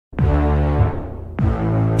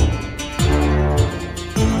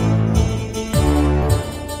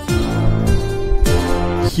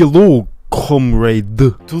Hello, comrade.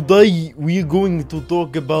 Today we're going to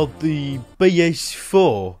talk about the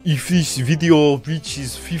PS4. If this video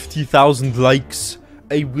reaches 50,000 likes,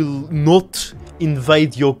 I will not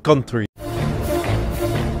invade your country.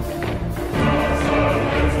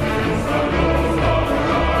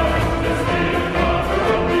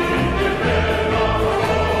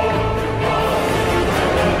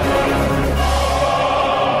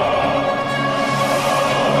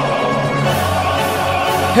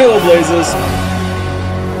 Hello Blazers!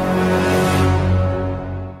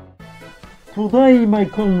 Today, my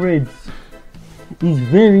comrades, is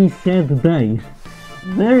very sad day.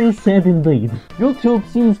 Very sad indeed. YouTube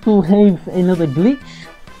seems to have another glitch,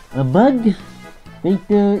 a bug,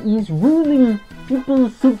 that is ruining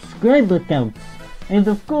people's subscriber counts. And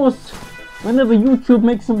of course, whenever YouTube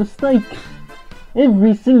makes a mistake,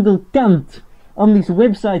 every single cunt on this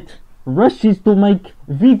website rushes to make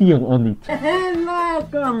video on it. Hello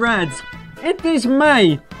comrades, it is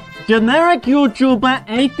me, generic YouTuber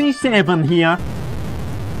 87 here.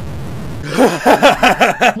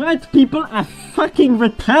 White people are fucking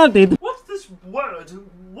retarded. What's this word?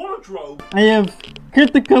 Wardrobe? I have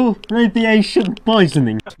critical radiation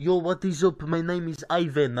poisoning. Yo, what is up? My name is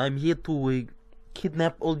Ivan. I'm here to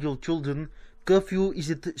kidnap all your children. Curfew is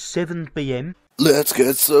at 7 PM. Let's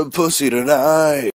get some pussy tonight.